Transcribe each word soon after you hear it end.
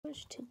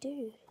much to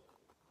do.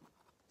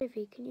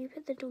 Sophie, can you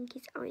put the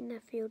donkeys out in their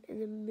field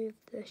and then move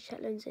the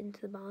Shetlands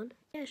into the barn?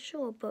 Yeah,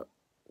 sure, but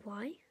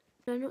why?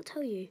 Did I not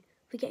tell you?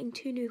 We're getting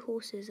 2 new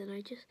horses and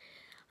I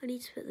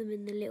need to put them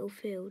in the little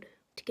field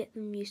to get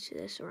them used to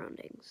their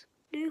surroundings.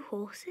 New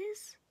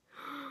horses?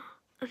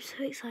 I'm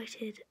so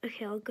excited.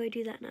 Okay, I'll go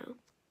do that now.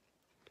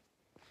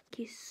 Thank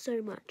you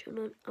so much.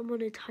 I'm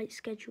on a tight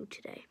schedule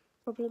today.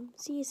 No problem.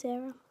 See you,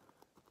 Sarah.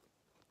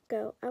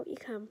 Go, out you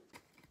come.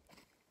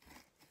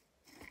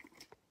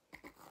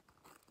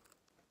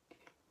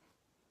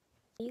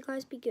 You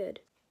guys be good.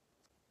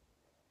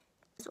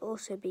 Let's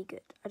also be good.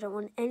 I don't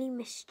want any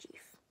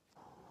mischief.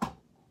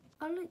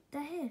 Oh look,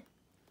 they're here.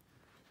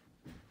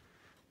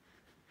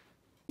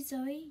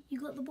 Zoe,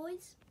 you got the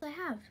boys? I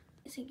have.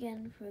 Thanks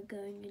again for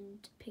going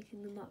and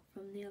picking them up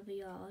from the other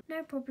yard.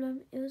 No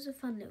problem, it was a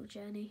fun little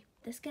journey.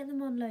 Let's get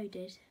them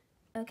unloaded.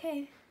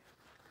 Okay.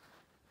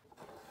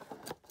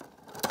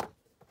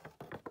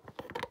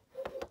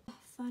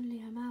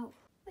 Finally I'm out.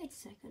 Wait a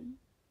second.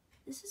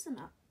 This isn't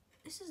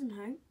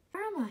home.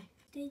 Where am I?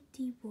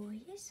 Diddy boy,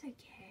 it's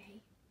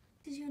okay.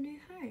 This is your new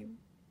home.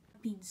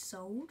 Been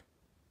sold?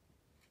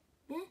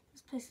 Yeah,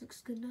 this place looks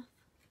good enough.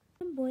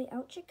 Come boy,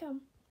 out you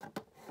come.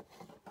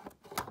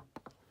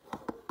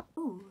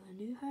 Oh, a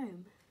new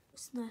home.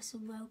 It's nice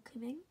and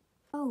welcoming.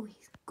 Oh,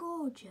 he's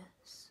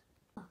gorgeous.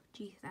 Oh,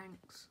 gee,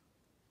 thanks.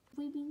 Have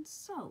we been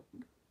sold?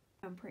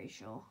 I'm pretty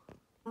sure.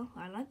 Oh,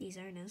 I like these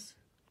owners.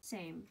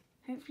 Same.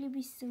 Hopefully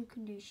we still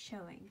can do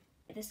showing.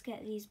 Let's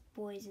get these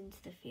boys into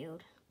the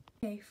field.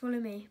 Okay, follow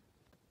me.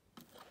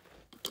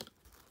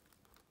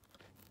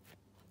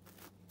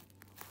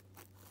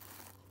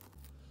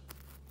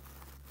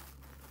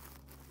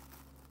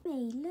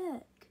 Hey,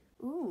 look.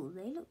 Ooh,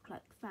 they look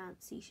like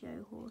fancy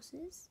show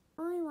horses.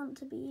 I want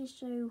to be a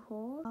show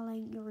horse.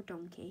 Darling, you're a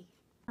donkey.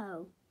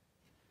 Oh.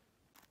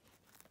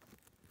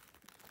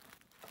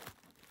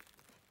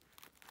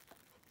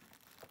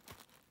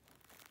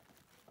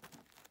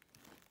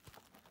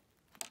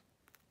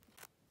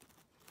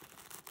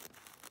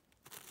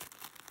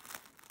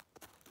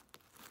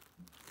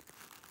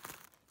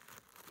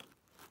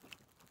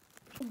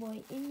 Good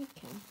boy, in you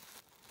can.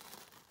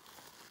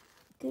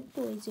 Good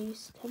boy,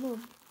 Zeus. Come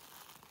on.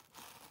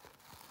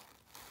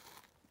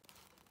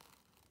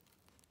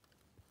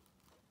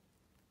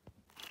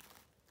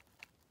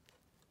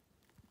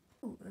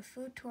 Ooh, a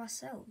field to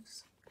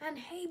ourselves. And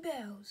hay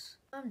bales.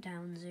 I'm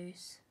down,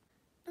 Zeus.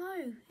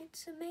 No,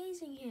 it's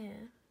amazing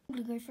here. I'm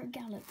gonna go for a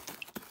gallop.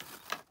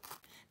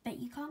 Bet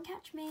you can't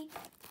catch me.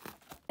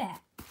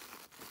 Bet.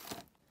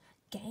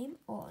 Game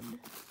on.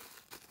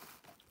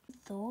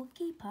 Thor,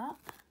 keep up.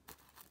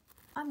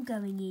 I'm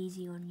going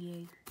easy on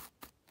you.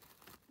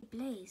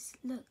 Blaze,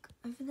 look,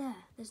 over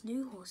there. There's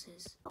new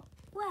horses. Oh,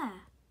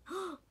 where?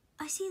 Oh,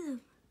 I see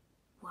them.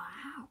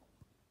 Wow.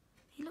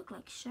 They look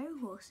like show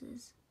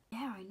horses.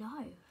 Yeah, I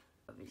know.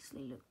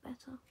 Obviously look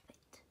better.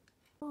 Wait.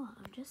 Oh,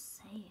 I'm just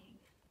saying.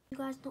 You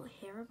guys not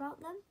hear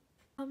about them?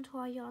 Come to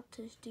our yard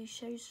to do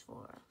shows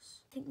for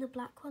us. I think the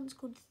black one's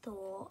called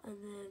Thor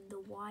and then the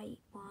white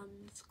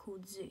one's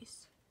called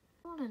Zeus.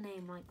 I want a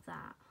name like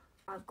that.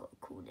 I've got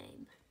a cool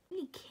name.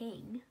 Really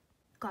King.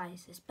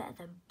 Guys, it's better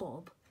than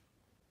Bob.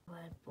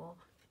 Word Bob.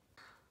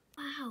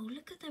 Wow,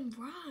 look at them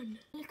run.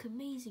 They look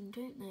amazing,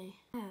 don't they?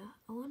 Yeah,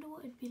 I wonder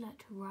what it'd be like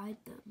to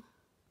ride them.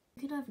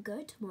 You can have a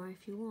go tomorrow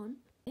if you want.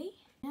 Hey?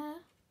 Yeah.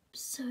 I'm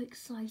so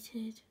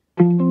excited.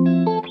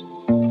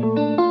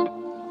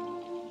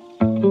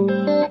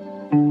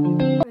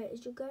 Right,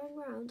 as you're going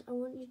round, I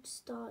want you to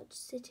start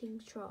sitting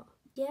trot.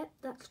 Yep,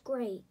 that's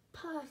great.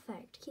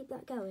 Perfect. Keep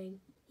that going.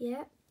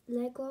 Yep.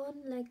 Leg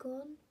on, leg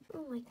on.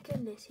 Oh my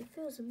goodness, it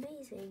feels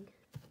amazing.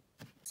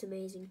 It's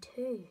amazing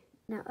too.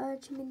 Now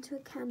urge him into a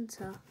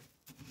canter.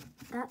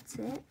 That's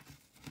it.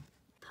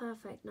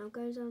 Perfect. Now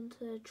go down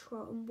to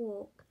trot and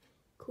walk.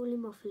 Cool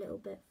him off a little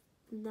bit.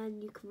 And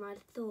then you can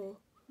ride Thor.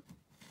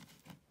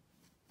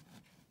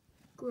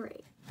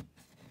 Great.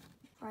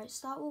 Right,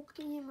 start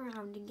walking him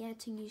around and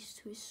getting used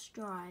to his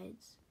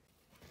strides.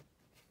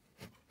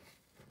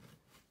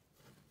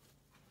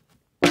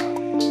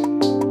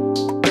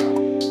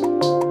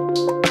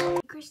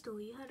 Crystal,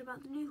 you heard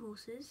about the new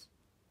horses?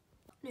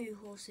 New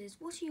horses?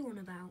 What are you on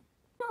about?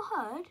 Not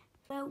heard?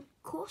 Well,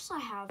 of course I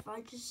have.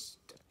 I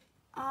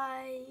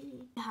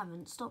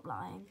haven't. Stop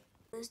lying.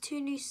 There's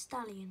 2 new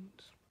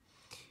stallions.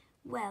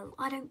 Well,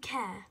 I don't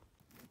care.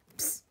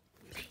 Psst,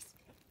 please.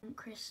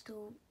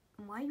 Crystal,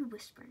 why are you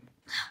whispering?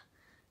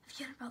 Have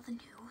you heard about the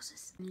new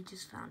horses? You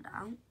just found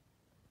out.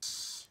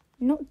 Shh.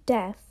 Not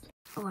deaf.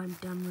 Oh, I'm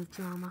done with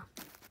drama.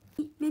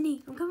 Hey,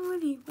 Minnie, I'm coming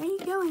with you. Where are you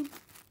going?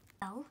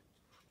 Well,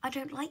 I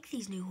don't like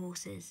these new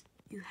horses.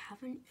 You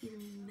haven't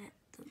even met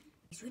them.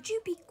 Would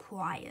you be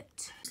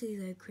quiet? See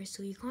though,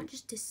 Crystal, you can't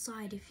just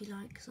decide if you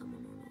like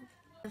someone or not.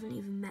 You haven't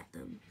even met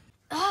them.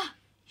 Ah!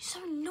 You're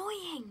so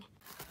annoying!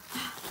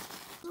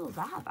 What's all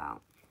that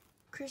about?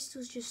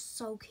 Crystal's just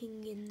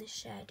sulking in the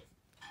shed.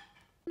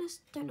 I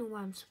just don't know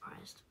why I'm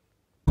surprised.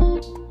 I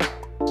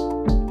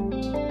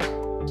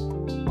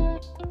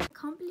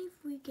can't believe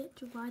we get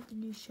to ride the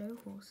new show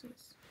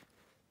horses.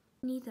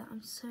 Neither,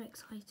 I'm so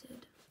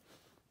excited.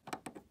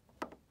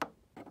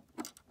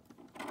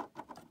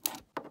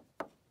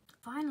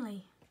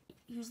 Finally,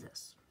 use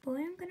this. Boy,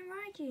 I'm gonna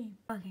ride you.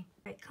 Okay,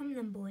 right, come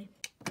then, boy.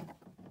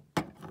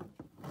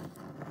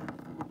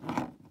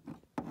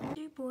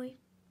 Do, boy.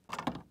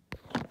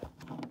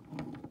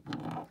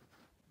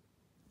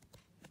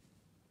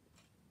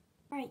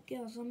 Right,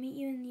 girls, I'll meet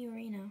you in the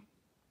arena.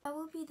 I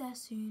will be there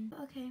soon.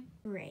 Okay.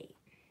 Great.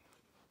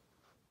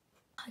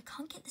 I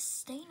can't get the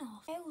stain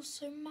off. I was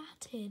so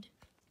matted.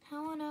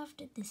 How on earth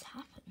did this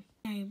happen?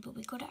 No, but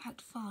we gotta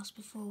act fast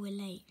before we're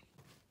late.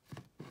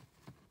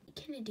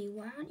 Kennedy,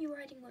 why aren't you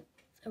riding with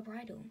a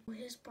bridle? Well,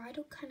 his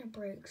bridle kind of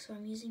broke, so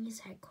I'm using his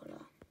head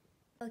collar.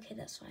 Okay,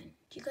 that's fine.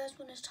 Do you guys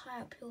want to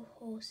tie up your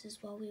horses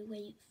while we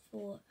wait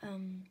for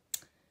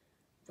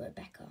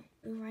Rebecca?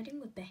 We're riding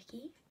with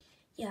Becky.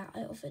 Yeah,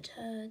 I offered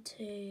her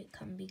to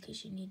come because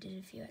she needed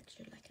a few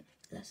extra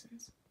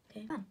lessons.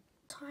 Okay, fun.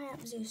 Tie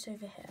up Zeus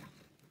over here.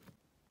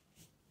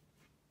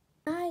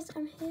 Guys,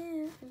 I'm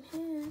here.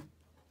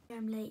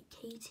 I'm late,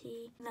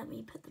 Katie. Let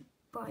me put the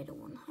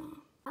bridle on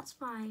her. That's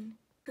fine.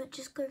 But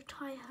just go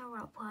tie her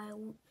up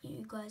while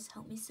you guys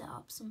help me set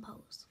up some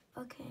poles.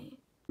 Okay.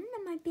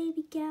 Isn't my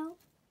baby girl?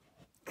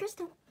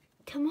 Crystal,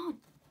 come on.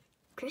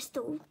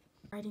 Crystal.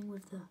 Riding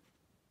with the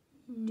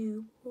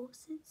new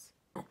horses?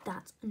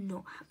 That's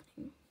not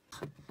happening.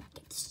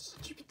 Get this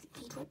stupid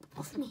rope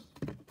off me.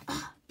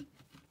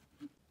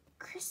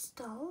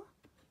 Crystal?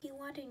 Okay,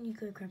 why don't you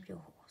go grab your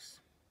horse?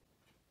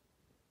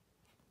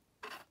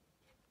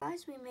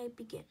 Guys, we may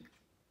begin.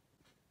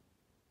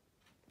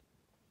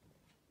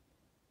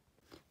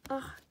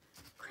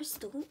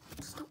 Crystal,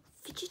 stop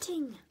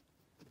fidgeting.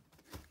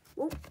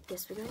 Oh,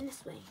 guess we're going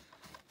this way.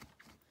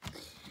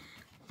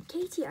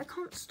 Katie, I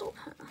can't stop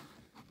her.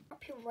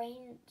 Drop your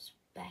reins,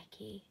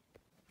 Becky.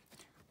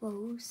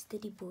 Whoa,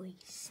 steady boy,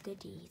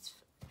 steady.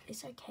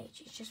 It's okay,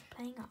 she's just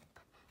playing up.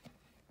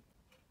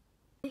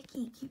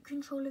 Becky, keep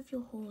control of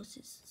your horse.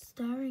 It's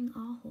stirring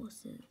our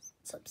horses.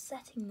 It's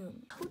upsetting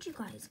them. I told you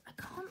guys, I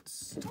can't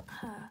stop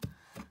her.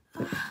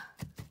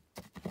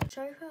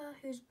 Show her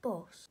who's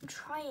boss. I'm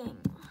trying.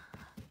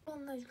 Pull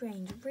on those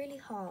reins really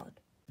hard.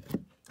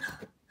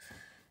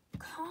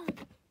 Calm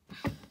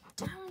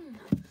down.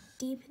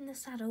 Deep in the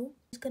saddle.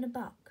 He's gonna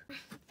buck.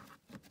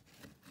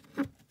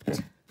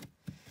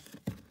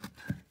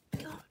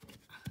 God.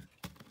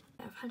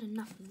 I've had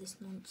enough of this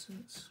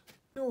nonsense.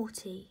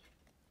 Naughty.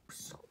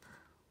 Stop.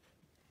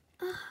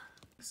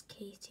 That's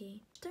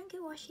Katie. Don't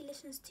get why she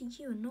listens to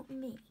you and not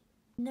me.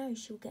 No,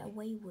 she'll get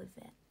away with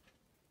it.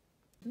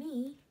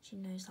 Me, she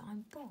knows that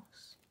I'm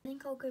boss. I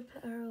think I'll go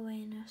put her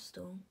away in her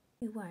stall.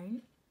 You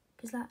won't,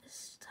 because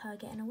that's her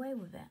getting away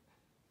with it.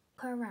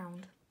 Look her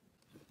around.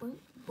 It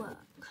won't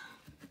work.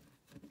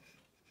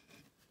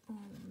 Or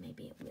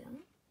maybe it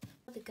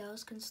will. The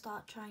girls can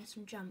start trying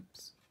some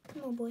jumps.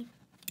 Come on, boy.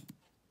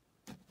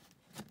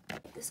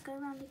 Let's go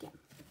around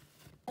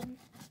again.